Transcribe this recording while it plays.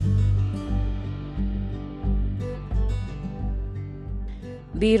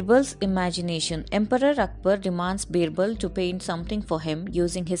Birbal's imagination. Emperor Akbar demands Birbal to paint something for him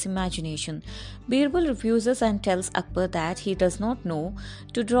using his imagination. Birbal refuses and tells Akbar that he does not know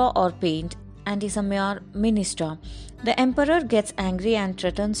to draw or paint and is a mere minister. The emperor gets angry and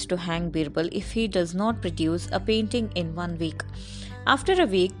threatens to hang Birbal if he does not produce a painting in 1 week. After a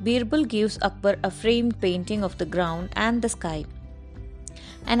week, Birbal gives Akbar a framed painting of the ground and the sky.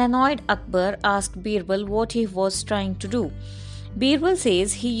 An annoyed Akbar asked Birbal what he was trying to do. Birbal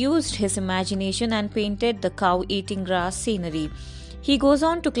says he used his imagination and painted the cow eating grass scenery. He goes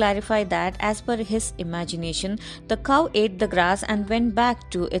on to clarify that, as per his imagination, the cow ate the grass and went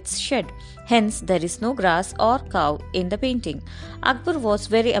back to its shed. Hence, there is no grass or cow in the painting. Akbar was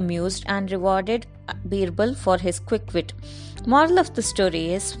very amused and rewarded Birbal for his quick wit. Moral of the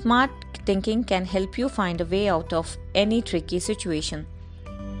story is smart thinking can help you find a way out of any tricky situation.